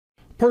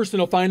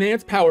Personal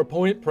Finance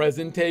PowerPoint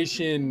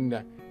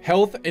presentation.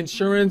 Health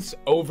insurance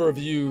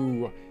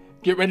overview.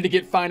 Get ready to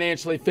get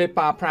financially fit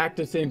by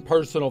practicing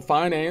personal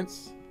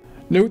finance.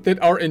 Note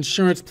that our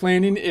insurance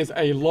planning is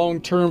a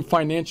long-term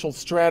financial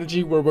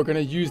strategy where we're going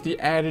to use the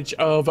adage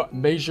of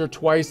measure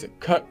twice,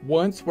 cut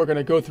once. We're going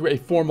to go through a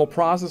formal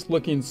process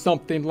looking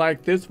something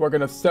like this. We're going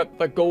to set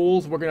the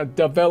goals. We're going to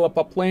develop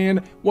a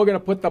plan. We're going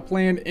to put the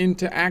plan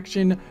into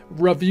action,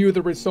 review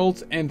the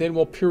results, and then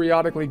we'll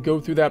periodically go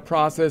through that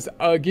process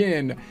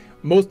again.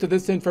 Most of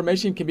this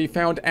information can be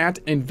found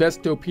at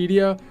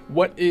Investopedia,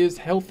 What is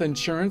Health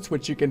Insurance,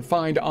 which you can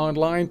find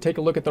online. Take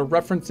a look at the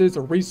references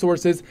or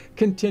resources.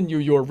 Continue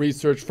your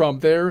research from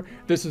there.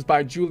 This is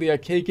by Julia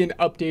Kagan,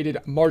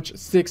 updated March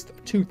 6th,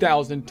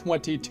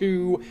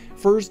 2022.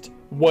 First,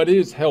 what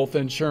is health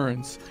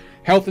insurance?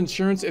 Health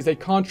insurance is a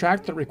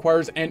contract that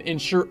requires an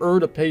insurer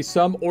to pay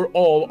some or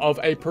all of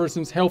a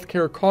person's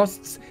healthcare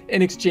costs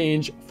in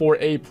exchange for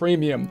a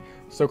premium.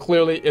 So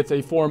clearly it's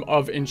a form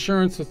of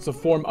insurance, it's a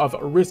form of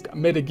risk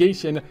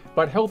mitigation,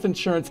 but health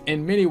insurance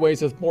in many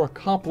ways is more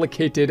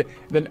complicated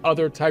than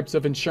other types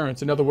of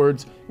insurance. In other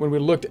words, when we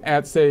looked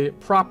at, say,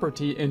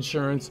 property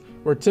insurance,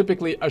 we're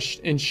typically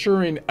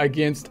insuring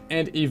against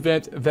an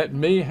event that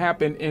may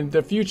happen in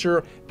the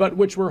future, but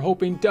which we're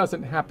hoping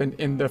doesn't happen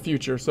in the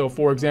future. So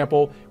for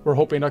example, we're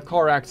hoping a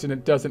car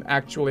accident doesn't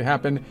actually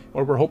happen,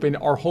 or we're hoping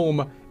our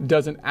home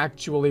doesn't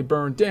actually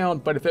burn down,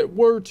 but if it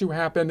were to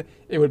happen,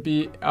 it would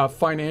be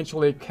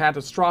financially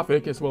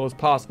catastrophic, as well as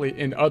possibly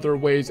in other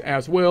ways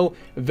as well.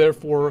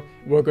 Therefore,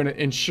 we're going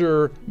to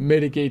insure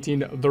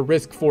mitigating the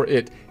risk for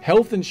it.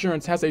 Health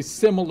insurance has a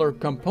similar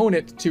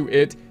component to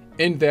it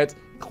in that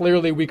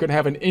clearly we could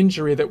have an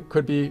injury that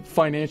could be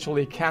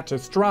financially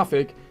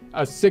catastrophic,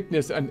 a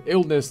sickness, an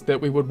illness that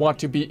we would want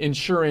to be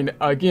insuring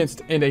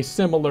against in a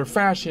similar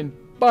fashion,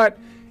 but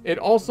it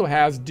also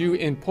has, due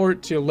in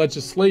part to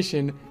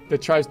legislation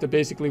that tries to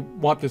basically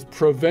want this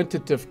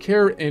preventative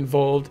care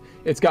involved,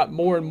 it's got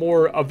more and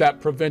more of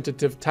that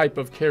preventative type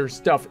of care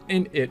stuff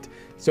in it.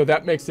 So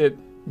that makes it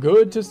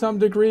good to some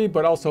degree,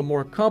 but also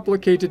more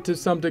complicated to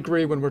some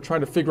degree when we're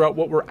trying to figure out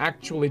what we're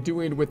actually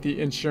doing with the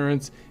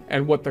insurance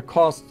and what the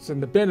costs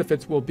and the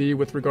benefits will be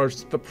with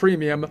regards to the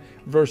premium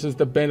versus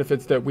the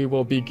benefits that we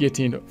will be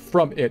getting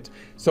from it.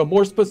 So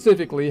more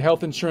specifically,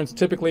 health insurance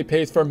typically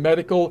pays for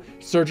medical,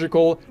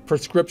 surgical,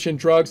 prescription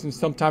drugs, and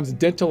sometimes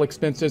dental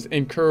expenses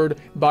incurred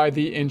by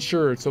the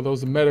insured. So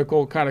those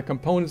medical kind of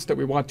components that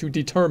we want to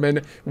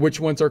determine which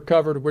ones are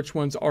covered, which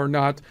ones are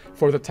not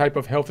for the type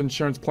of health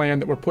insurance plan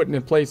that we're putting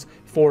in place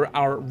for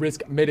our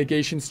risk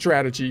mitigation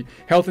strategy.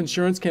 Health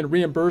insurance can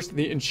reimburse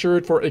the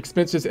insured for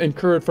expenses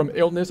incurred from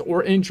illness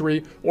or injury,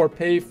 or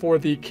pay for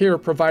the care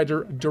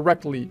provider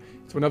directly.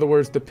 So in other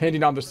words,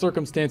 depending on the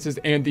circumstances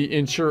and the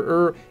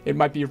insurer, it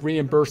might be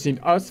reimbursing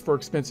us for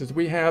expenses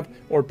we have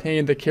or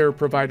paying the care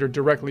provider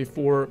directly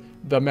for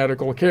the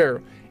medical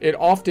care. It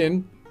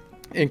often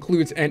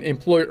includes an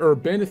employer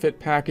benefit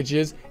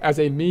packages as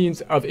a means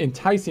of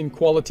enticing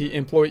quality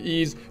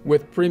employees,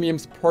 with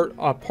premiums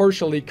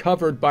partially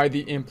covered by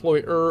the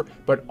employer,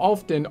 but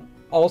often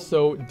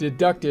also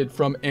deducted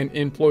from an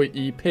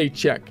employee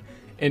paycheck.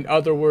 In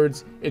other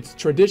words, it's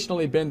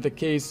traditionally been the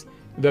case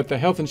that the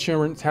health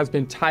insurance has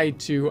been tied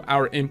to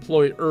our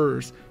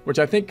employers, which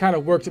I think kind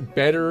of worked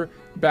better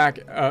back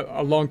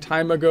a long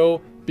time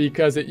ago,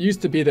 because it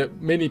used to be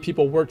that many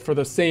people worked for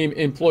the same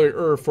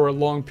employer for a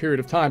long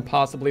period of time,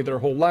 possibly their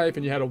whole life,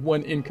 and you had a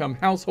one-income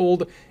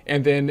household,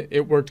 and then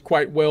it worked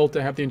quite well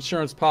to have the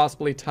insurance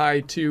possibly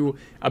tied to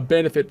a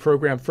benefit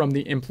program from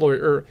the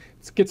employer.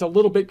 It gets a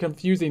little bit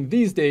confusing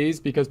these days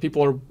because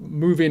people are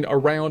moving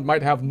around,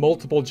 might have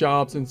multiple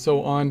jobs and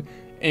so on,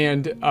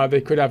 and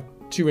they could have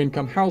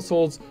two-income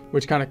households,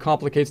 which kind of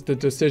complicates the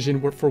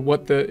decision for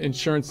what the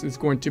insurance is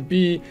going to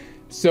be.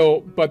 So,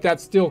 but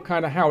that's still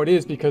kind of how it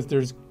is because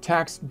there's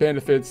tax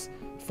benefits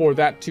for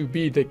that to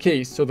be the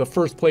case. So the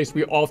first place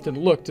we often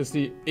look to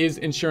see is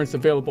insurance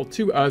available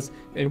to us,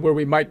 and where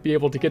we might be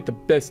able to get the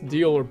best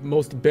deal or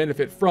most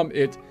benefit from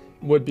it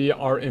would be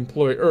our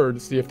employer, to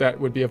see if that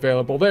would be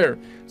available there.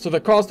 So the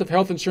cost of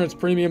health insurance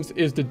premiums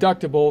is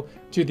deductible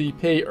to the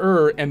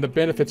payer, and the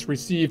benefits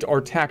received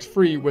are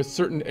tax-free with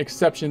certain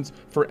exceptions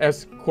for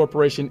S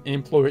corporation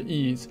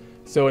employees.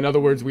 So in other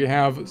words, we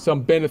have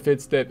some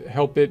benefits that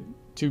help it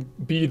to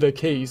be the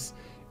case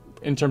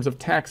in terms of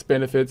tax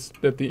benefits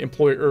that the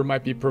employer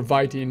might be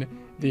providing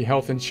the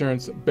health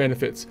insurance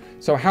benefits.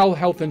 So how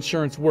health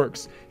insurance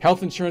works.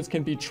 Health insurance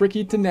can be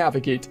tricky to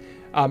navigate.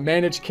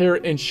 Managed care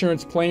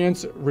insurance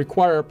plans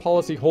require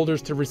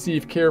policyholders to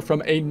receive care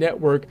from a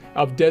network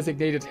of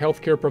designated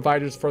healthcare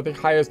providers for the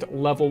highest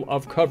level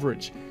of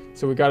coverage.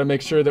 So we got to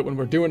make sure that when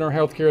we're doing our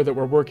healthcare that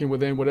we're working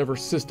within whatever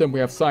system we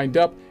have signed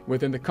up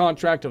within the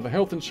contract of the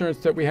health insurance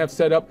that we have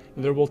set up.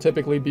 There will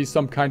typically be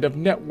some kind of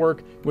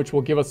network which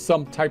will give us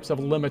some types of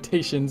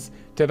limitations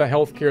to the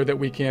healthcare that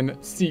we can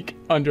seek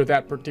under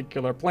that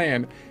particular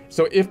plan.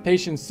 So if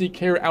patients seek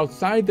care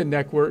outside the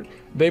network,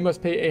 they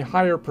must pay a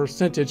higher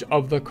percentage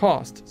of the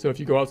cost. So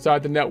if you go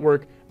outside the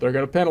network, they're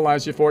going to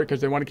penalize you for it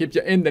because they want to keep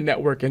you in the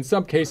network. In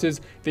some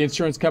cases, the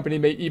insurance company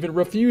may even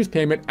refuse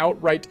payment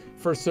outright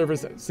for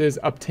services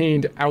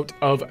obtained out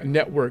of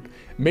network.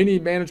 Many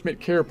management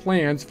care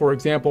plans, for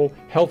example,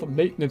 health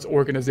maintenance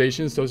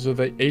organizations, those are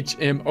the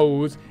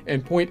HMOs,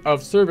 and point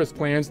of service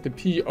plans, the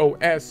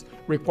POS,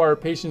 require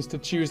patients to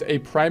choose a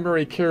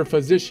primary care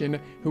physician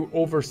who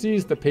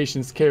oversees the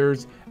patient's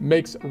cares,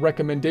 makes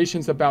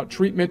recommendations about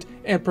treatment,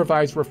 and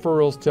provides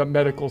referrals to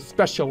medical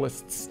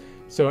specialists.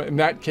 So in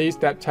that case,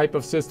 that type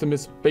of system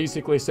is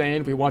basically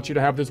saying we want you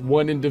to have this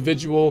one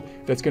individual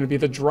that's going to be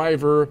the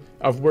driver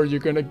of where you're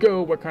going to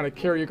go, what kind of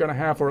care you're going to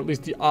have, or at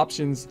least the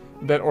options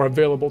that are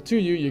available to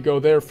you. You go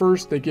there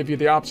first, they give you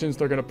the options,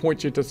 they're going to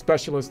point you to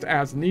specialists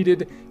as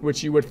needed,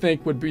 which you would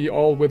think would be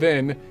all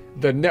within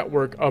the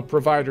network of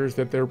providers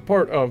that they're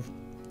part of.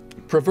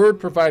 Preferred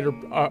provider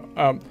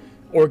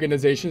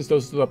organizations,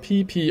 those are the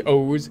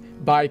PPOs,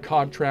 by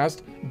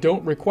contrast,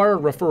 don't require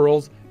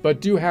referrals,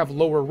 but do have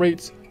lower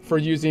rates for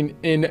using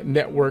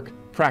in-network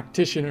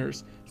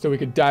practitioners. So we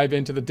could dive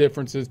into the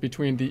differences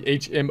between the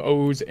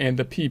HMOs and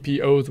the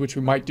PPOs, which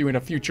we might do in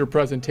a future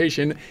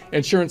presentation.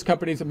 Insurance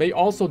companies may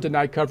also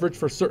deny coverage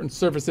for certain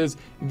services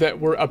that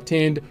were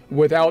obtained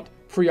without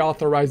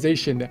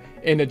pre-authorization.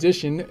 In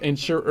addition,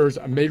 insurers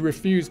may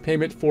refuse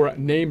payment for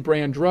name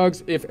brand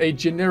drugs if a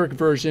generic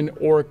version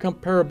or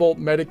comparable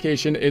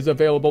medication is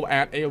available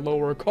at a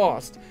lower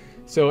cost.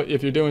 So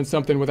if you're doing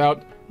something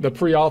without the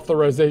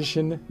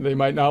pre-authorization, they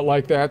might not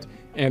like that.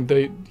 And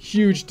the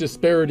huge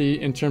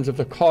disparity in terms of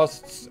the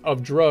costs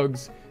of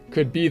drugs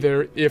could be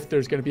there if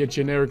there's going to be a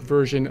generic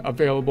version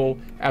available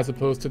as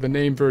opposed to the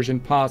name version,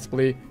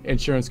 possibly.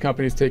 Insurance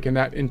companies taking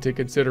that into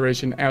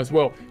consideration as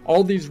well.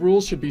 All these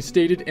rules should be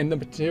stated in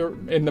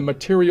the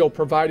material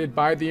provided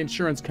by the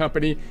insurance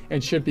company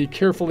and should be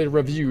carefully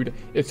reviewed.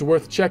 It's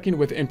worth checking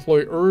with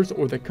employers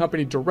or the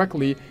company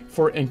directly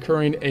for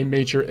incurring a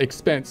major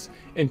expense.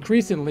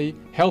 Increasingly,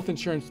 health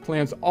insurance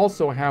plans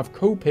also have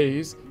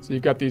co-pays. So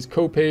you've got these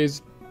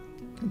co-pays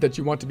that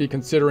you want to be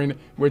considering,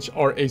 which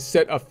are a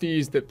set of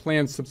fees that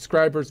plan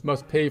subscribers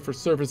must pay for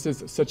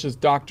services such as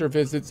doctor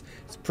visits,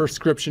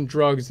 prescription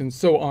drugs, and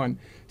so on.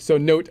 So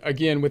note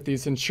again, with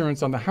these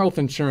insurance on the health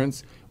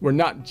insurance, we're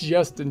not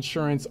just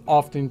insurance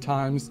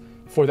oftentimes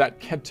for that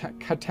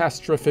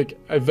catastrophic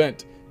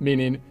event,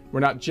 meaning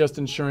we're not just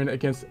insuring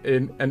against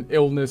an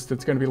illness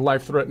that's going to be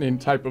life-threatening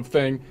type of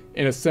thing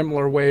in a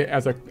similar way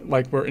as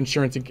like we're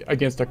insurance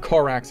against a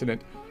car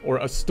accident or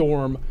a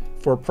storm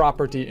for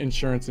property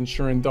insurance,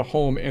 insuring the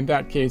home. In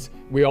that case,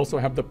 we also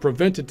have the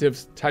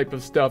preventative type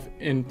of stuff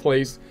in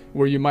place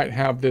where you might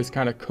have this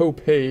kind of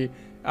co-pay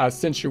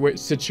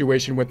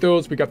situation with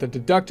those. We got the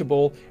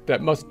deductible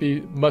that must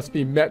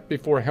be met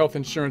before health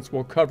insurance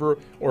will cover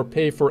or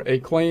pay for a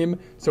claim.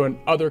 So in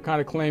other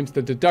kind of claims,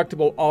 the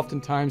deductible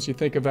oftentimes you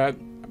think of that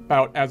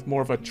about as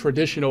more of a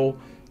traditional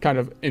kind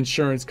of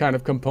insurance kind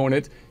of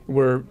component,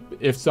 where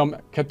if some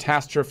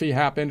catastrophe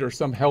happened or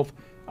some health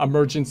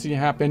emergency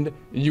happened,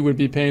 you would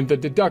be paying the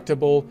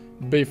deductible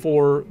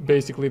before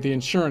basically the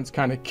insurance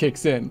kind of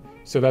kicks in.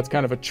 So that's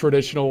kind of a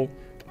traditional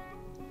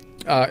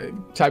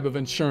type of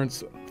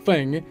insurance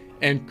thing.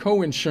 And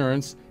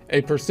co-insurance,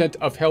 a percent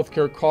of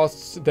healthcare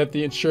costs that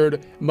the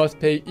insured must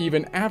pay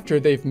even after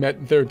they've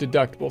met their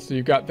deductible. So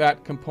you've got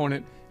that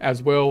component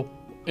as well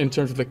in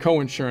terms of the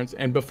co-insurance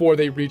and before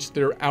they reach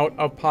their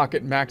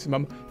out-of-pocket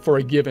maximum for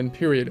a given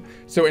period.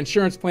 So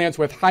insurance plans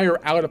with higher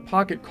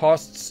out-of-pocket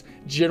costs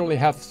generally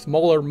have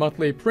smaller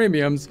monthly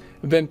premiums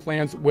than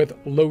plans with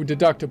low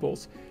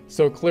deductibles.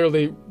 So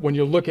clearly, when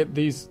you look at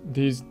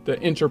the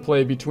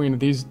interplay between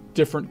these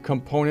different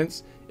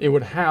components, it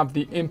would have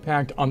the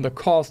impact on the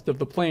cost of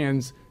the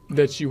plans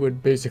that you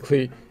would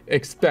basically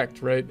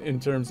expect, right?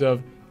 In terms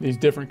of these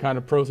different kind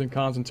of pros and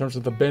cons, in terms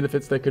of the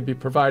benefits that could be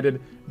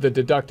provided, the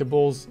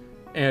deductibles,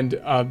 and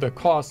the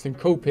costs and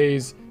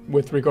co-pays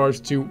with regards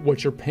to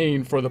what you're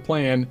paying for the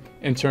plan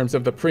in terms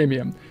of the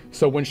premium.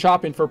 So when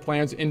shopping for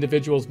plans,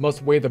 individuals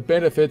must weigh the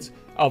benefits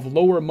of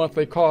lower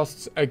monthly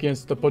costs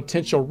against the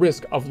potential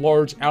risk of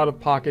large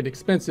out-of-pocket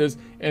expenses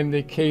in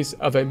the case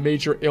of a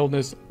major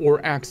illness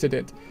or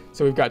accident.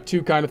 So we've got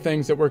two kind of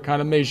things that we're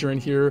kind of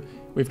measuring here.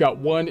 We've got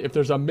one, if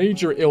there's a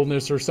major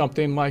illness or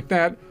something like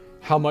that,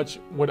 how much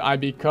would I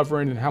be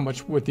covering and how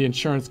much would the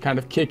insurance kind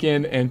of kick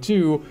in? And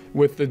two,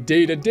 with the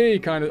day-to-day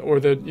kind of, or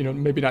the,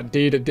 maybe not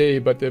day-to-day,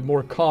 but the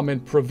more common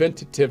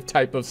preventative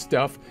type of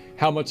stuff,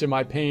 how much am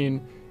I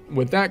paying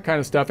with that kind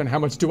of stuff, and how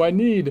much do I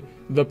need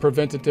the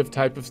preventative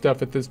type of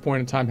stuff at this point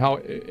in time? How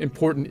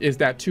important is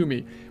that to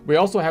me? We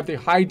also have the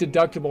high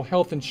deductible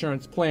health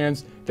insurance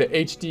plans, the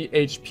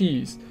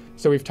HDHPs.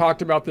 So we've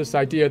talked about this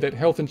idea that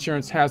health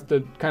insurance has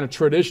the kind of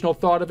traditional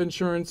thought of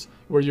insurance,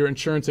 where you're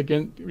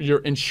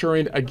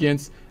insuring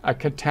against a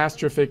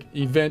catastrophic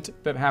event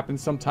that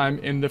happens sometime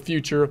in the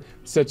future,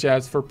 such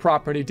as for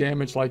property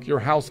damage, like your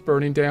house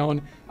burning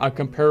down, a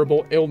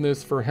comparable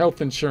illness for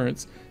health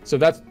insurance. So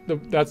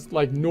that's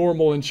like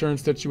normal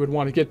insurance that you would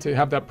want to get to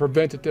have that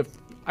preventative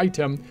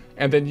item.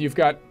 And then you've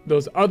got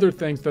those other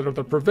things that are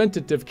the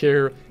preventative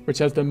care, which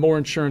has the more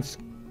insurance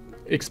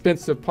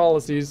expensive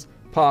policies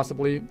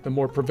possibly, the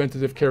more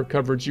preventative care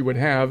coverage you would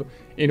have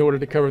in order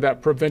to cover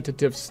that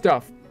preventative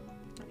stuff.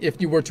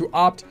 If you were to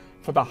opt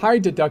for the high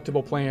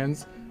deductible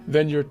plans,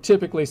 then you're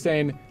typically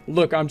saying,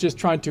 look, I'm just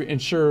trying to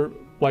insure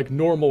like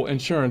normal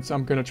insurance.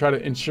 I'm going to try to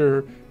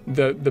insure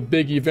the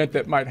big event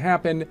that might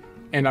happen,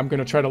 and I'm going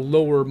to try to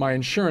lower my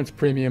insurance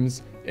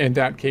premiums in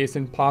that case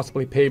and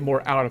possibly pay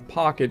more out of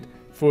pocket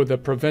for the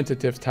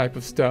preventative type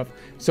of stuff.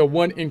 So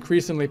one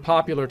increasingly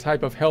popular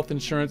type of health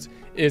insurance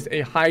is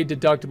a high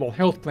deductible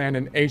health plan,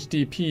 an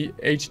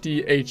HDHP.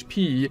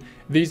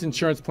 These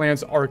insurance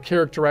plans are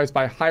characterized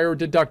by higher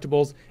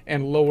deductibles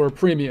and lower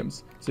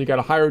premiums. So you got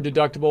a higher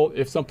deductible.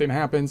 If something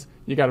happens,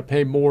 you got to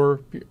pay more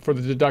for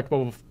the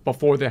deductible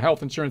before the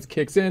health insurance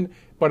kicks in.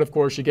 But of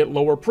course, you get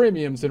lower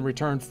premiums in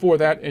return for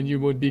that, and you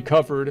would be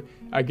covered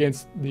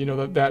against, you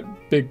know, that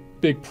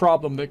big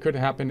problem that could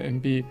happen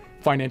and be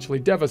financially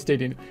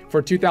devastating.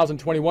 For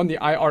 2021, the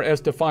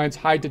IRS defines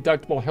high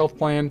deductible health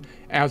plan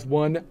as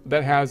one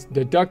that has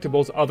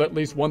deductibles of at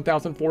least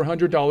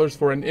 $1,400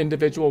 for an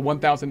individual,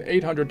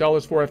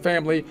 $1,800 for a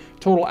family.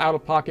 Total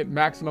out-of-pocket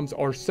maximums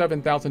are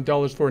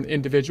 $7,000 for an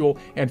individual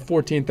and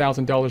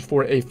 $14,000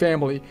 for a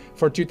family.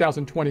 For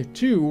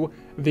 2022,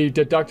 the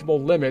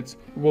deductible limits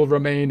will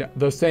remain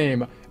the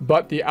same,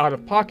 but the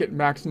out-of-pocket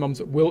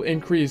maximums will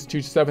increase to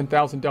 $7,000,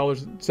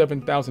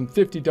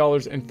 $7,050,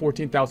 and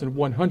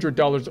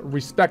 $14,100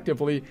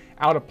 respectively.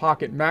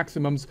 Out-of-pocket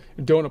maximums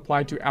don't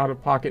apply to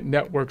out-of-pocket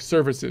network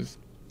services.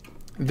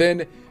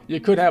 Then you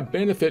could have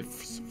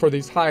benefits for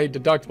these high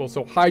deductibles.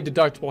 So high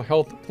deductible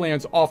health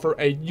plans offer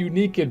a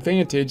unique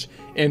advantage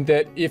in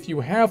that if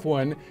you have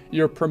one,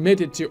 you're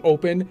permitted to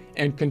open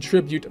and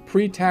contribute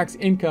pre-tax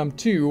income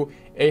to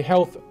a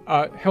health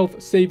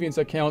savings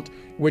account,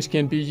 which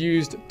can be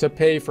used to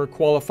pay for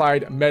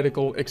qualified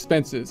medical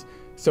expenses.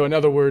 So in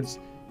other words,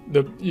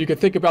 you could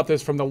think about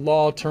this from the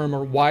law term,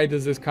 or why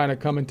does this kind of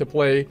come into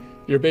play?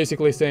 You're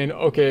basically saying,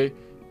 okay,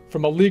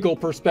 from a legal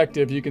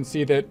perspective, you can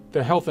see that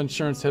the health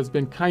insurance has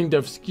been kind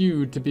of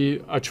skewed to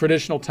be a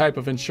traditional type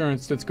of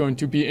insurance that's going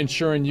to be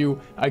insuring you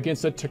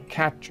against a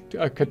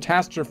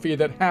catastrophe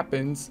that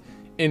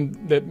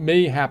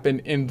may happen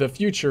in the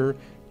future,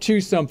 to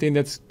something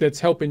that's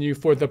helping you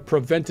for the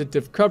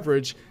preventative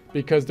coverage,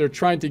 because they're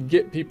trying to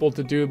get people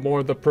to do more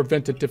of the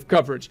preventative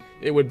coverage.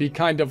 It would be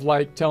kind of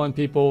like telling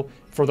people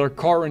for their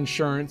car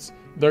insurance,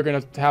 they're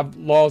going to have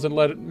laws and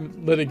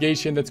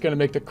litigation that's going to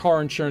make the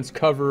car insurance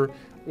cover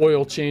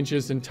oil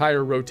changes and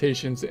tire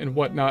rotations and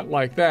whatnot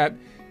like that.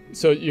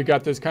 So you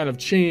got this kind of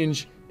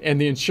change in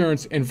the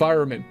insurance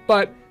environment.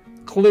 But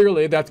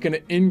clearly that's going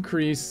to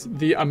increase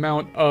the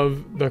amount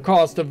of the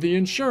cost of the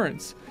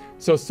insurance.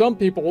 So some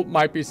people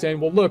might be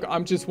saying, well, look, I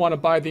just want to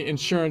buy the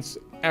insurance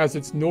as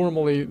it's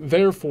normally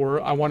there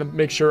for. I want to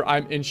make sure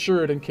I'm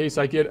insured in case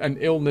I get an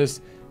illness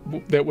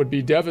that would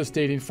be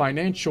devastating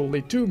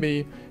financially to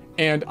me,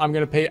 and I'm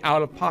going to pay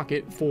out of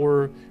pocket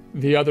for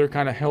the other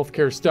kind of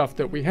healthcare stuff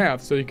that we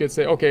have. So you could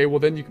say, okay, well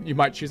then you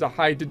might choose a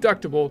high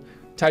deductible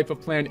type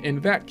of plan in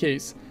that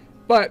case.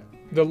 But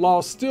the law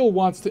still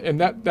wants to,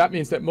 and that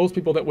means that most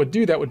people that would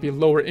do that would be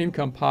lower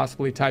income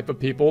possibly type of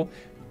people.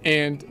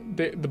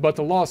 But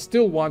the law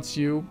still wants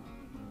you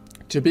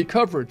to be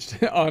covered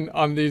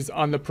on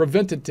the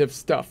preventative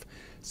stuff.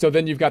 So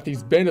then you've got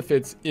these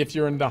benefits if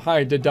you're in the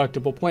high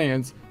deductible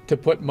plans to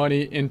put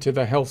money into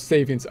the health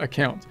savings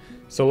account.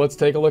 So let's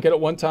take a look at it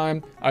one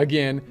time.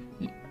 Again,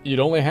 you'd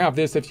only have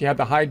this if you had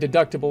the high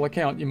deductible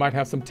account. You might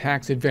have some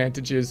tax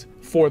advantages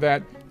for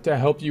that to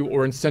help you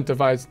or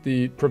incentivize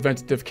the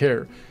preventative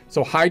care.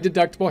 So high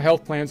deductible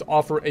health plans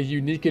offer a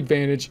unique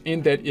advantage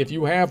in that if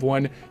you have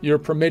one, you're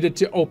permitted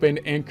to open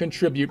and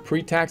contribute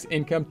pre-tax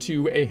income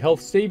to a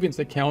health savings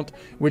account,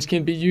 which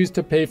can be used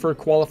to pay for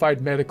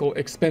qualified medical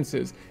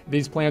expenses.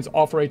 These plans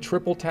offer a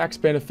triple tax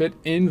benefit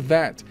in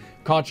that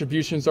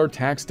contributions are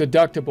tax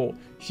deductible,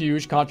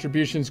 huge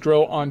contributions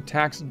grow on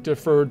tax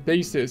deferred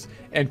basis,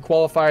 and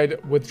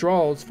qualified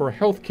withdrawals for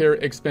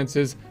healthcare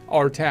expenses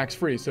are tax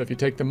free. So if you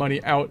take the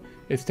money out,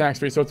 it's tax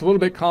free. So it's a little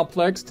bit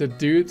complex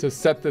to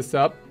set this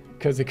up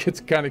because it gets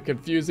kind of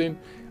confusing.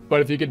 But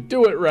if you can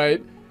do it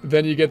right,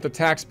 then you get the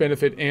tax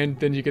benefit, and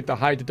then you get the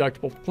high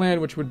deductible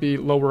plan, which would be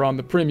lower on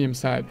the premium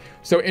side.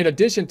 So in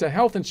addition to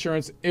health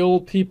insurance, ill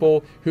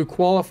people who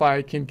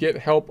qualify can get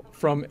help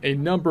from a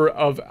number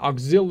of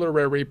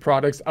auxiliary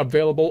products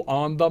available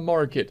on the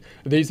market.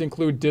 These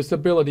include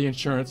disability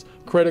insurance,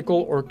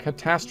 critical or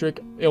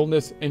catastrophic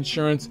illness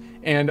insurance,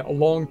 and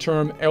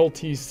long-term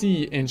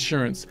LTC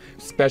insurance.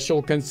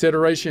 Special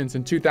considerations: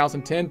 in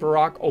 2010,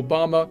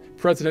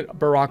 President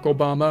Barack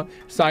Obama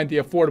signed the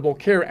Affordable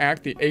Care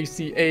Act, the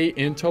ACA,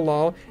 into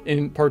law.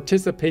 In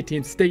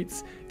participating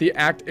states, the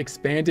act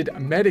expanded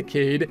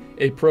Medicaid,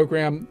 a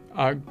program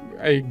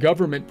a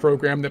government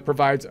program that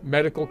provides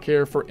medical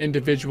care for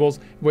individuals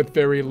with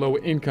very low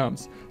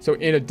incomes. So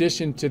in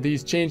addition to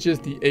these changes,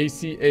 the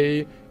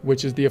ACA,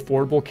 which is the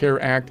Affordable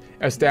Care Act,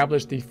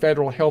 established the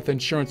federal health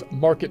insurance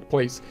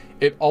marketplace.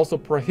 It also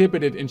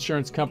prohibited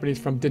insurance companies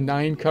from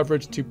denying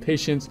coverage to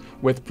patients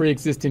with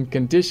pre-existing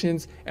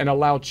conditions and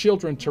allowed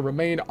children to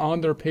remain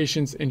on their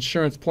patient's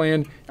insurance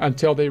plan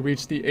until they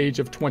reach the age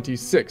of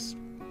 26.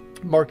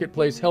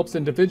 Marketplace helps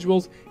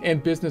individuals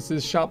and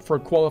businesses shop for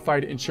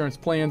qualified insurance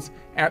plans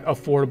at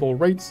affordable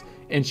rates.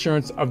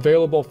 Insurance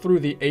available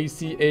through the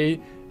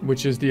ACA,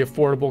 which is the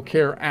Affordable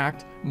Care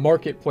Act,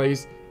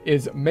 Marketplace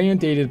is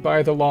mandated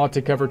by the law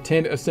to cover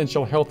 10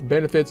 essential health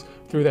benefits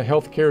through the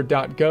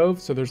healthcare.gov.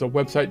 So there's a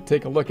website to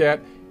take a look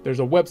at.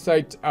 There's a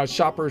website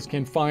shoppers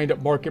can find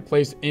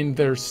Marketplace in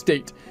their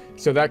state.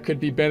 So that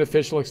could be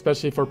beneficial,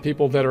 especially for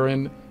people that are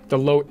in the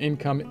low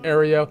income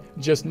area.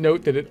 Just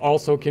note that it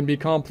also can be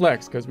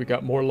complex because we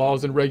got more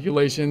laws and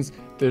regulations.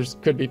 There's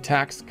could be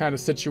tax kind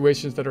of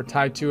situations that are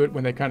tied to it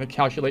when they kind of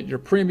calculate your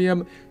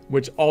premium,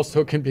 which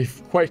also can be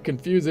quite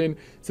confusing.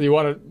 So you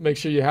want to make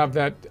sure you have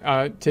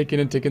that taken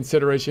into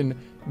consideration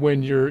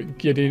when you're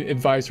getting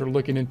advice or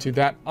looking into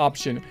that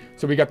option.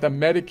 So we got the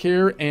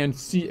Medicare and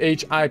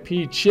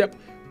CHIP CHIP.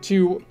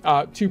 Two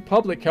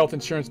public health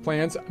insurance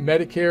plans,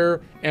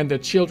 Medicare and the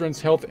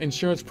Children's Health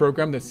Insurance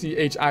Program, the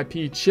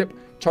CHIP CHIP,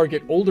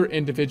 target older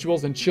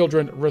individuals and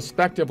children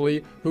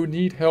respectively who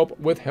need help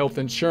with health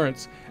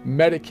insurance.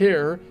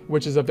 Medicare,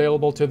 which is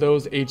available to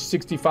those age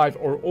 65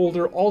 or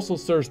older, also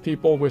serves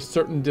people with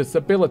certain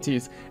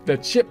disabilities. The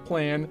CHIP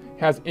plan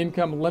has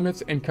income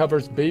limits and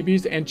covers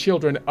babies and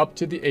children up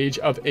to the age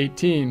of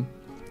 18.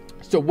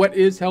 So what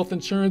is health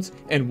insurance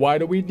and why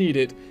do we need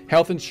it?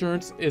 Health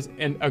insurance is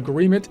an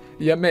agreement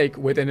you make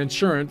with an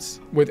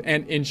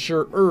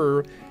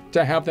insurer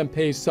to have them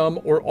pay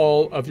some or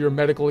all of your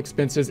medical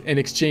expenses in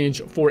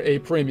exchange for a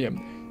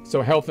premium.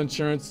 So health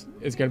insurance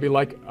is going to be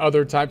like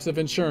other types of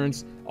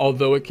insurance,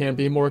 although it can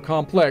be more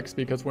complex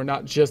because we're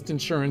not just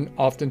insuring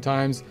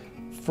oftentimes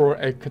for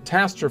a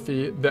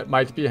catastrophe that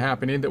might be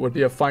happening that would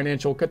be a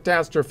financial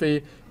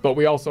catastrophe, but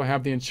we also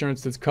have the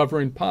insurance that's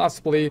covering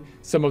possibly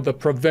some of the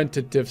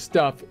preventative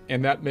stuff,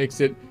 and that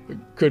makes it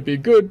could be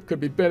good, could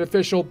be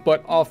beneficial,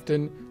 but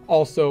often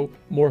also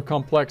more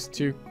complex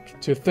to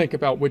think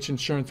about which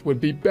insurance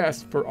would be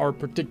best for our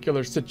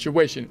particular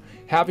situation.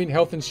 Having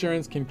health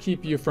insurance can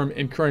keep you from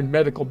incurring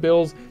medical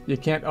bills you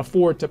can't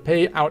afford to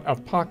pay out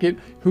of pocket.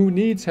 Who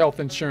needs health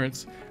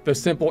insurance? The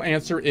simple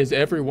answer is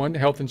everyone.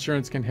 Health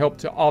insurance can help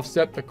to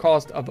offset the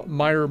cost of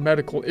minor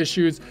medical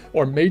issues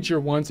or major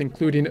ones,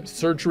 including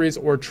surgeries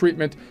or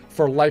treatment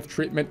for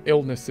life-treatment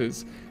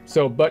illnesses.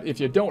 But if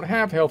you don't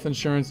have health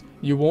insurance,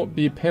 you won't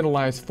be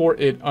penalized for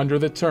it under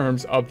the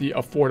terms of the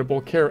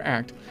Affordable Care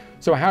Act.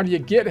 So how do you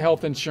get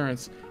health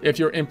insurance? If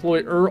your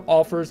employer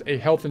offers a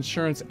health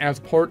insurance as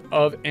part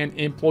of an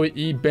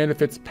employee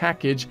benefits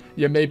package,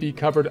 you may be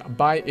covered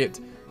by it.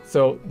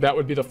 So that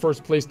would be the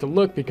first place to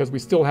look, because we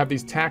still have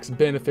these tax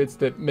benefits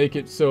that make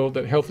it so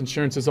that health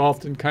insurance is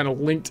often kind of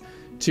linked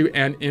to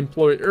an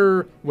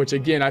employer, which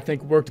again, I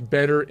think worked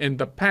better in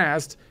the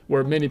past,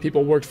 where many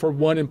people worked for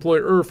one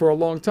employer for a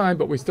long time,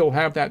 but we still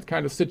have that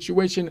kind of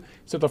situation.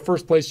 So the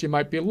first place you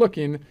might be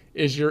looking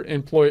is your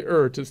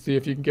employer to see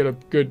if you can get a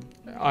good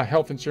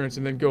health insurance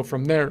and then go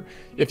from there.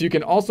 If you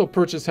can also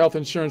purchase health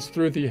insurance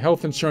through the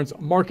health insurance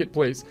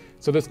marketplace.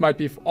 So this might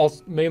be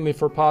also mainly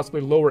for possibly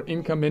lower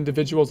income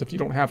individuals. If you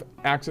don't have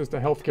access to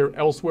healthcare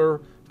elsewhere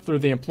through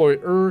the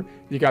employer,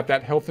 you got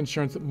that health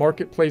insurance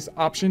marketplace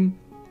option.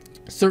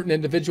 Certain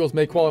individuals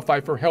may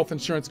qualify for health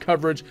insurance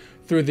coverage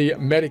through the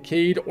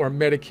Medicaid or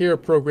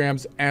Medicare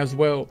programs as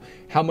well.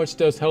 How much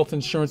does health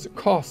insurance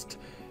cost?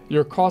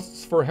 Your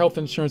costs for health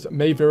insurance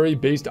may vary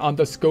based on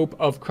the scope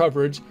of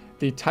coverage,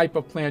 the type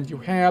of plan you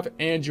have,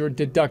 and your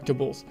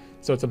deductibles.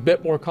 So it's a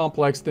bit more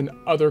complex than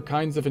other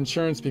kinds of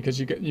insurance, because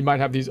you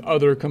might have these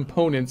other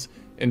components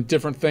and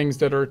different things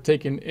that are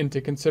taken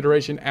into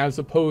consideration, as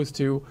opposed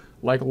to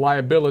like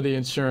liability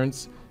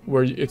insurance,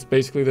 where it's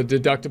basically the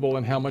deductible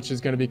and how much is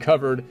going to be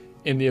covered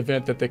in the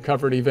event that the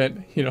covered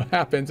event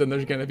happens and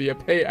there's going to be a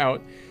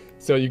payout.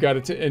 So you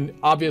got to, and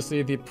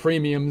obviously the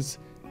premiums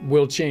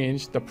will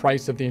change. The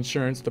price of the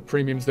insurance, the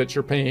premiums that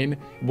you're paying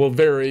will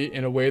vary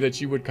in a way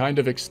that you would kind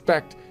of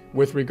expect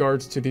with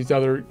regards to these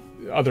other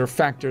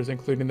factors,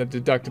 including the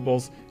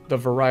deductibles, the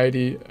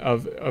variety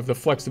of the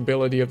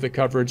flexibility of the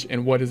coverage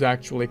and what is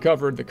actually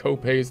covered, the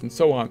co-pays and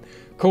so on.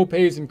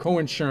 Co-pays and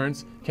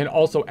co-insurance can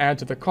also add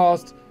to the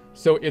cost,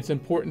 so it's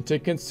important to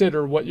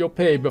consider what you'll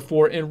pay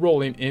before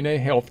enrolling in a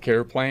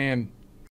healthcare plan.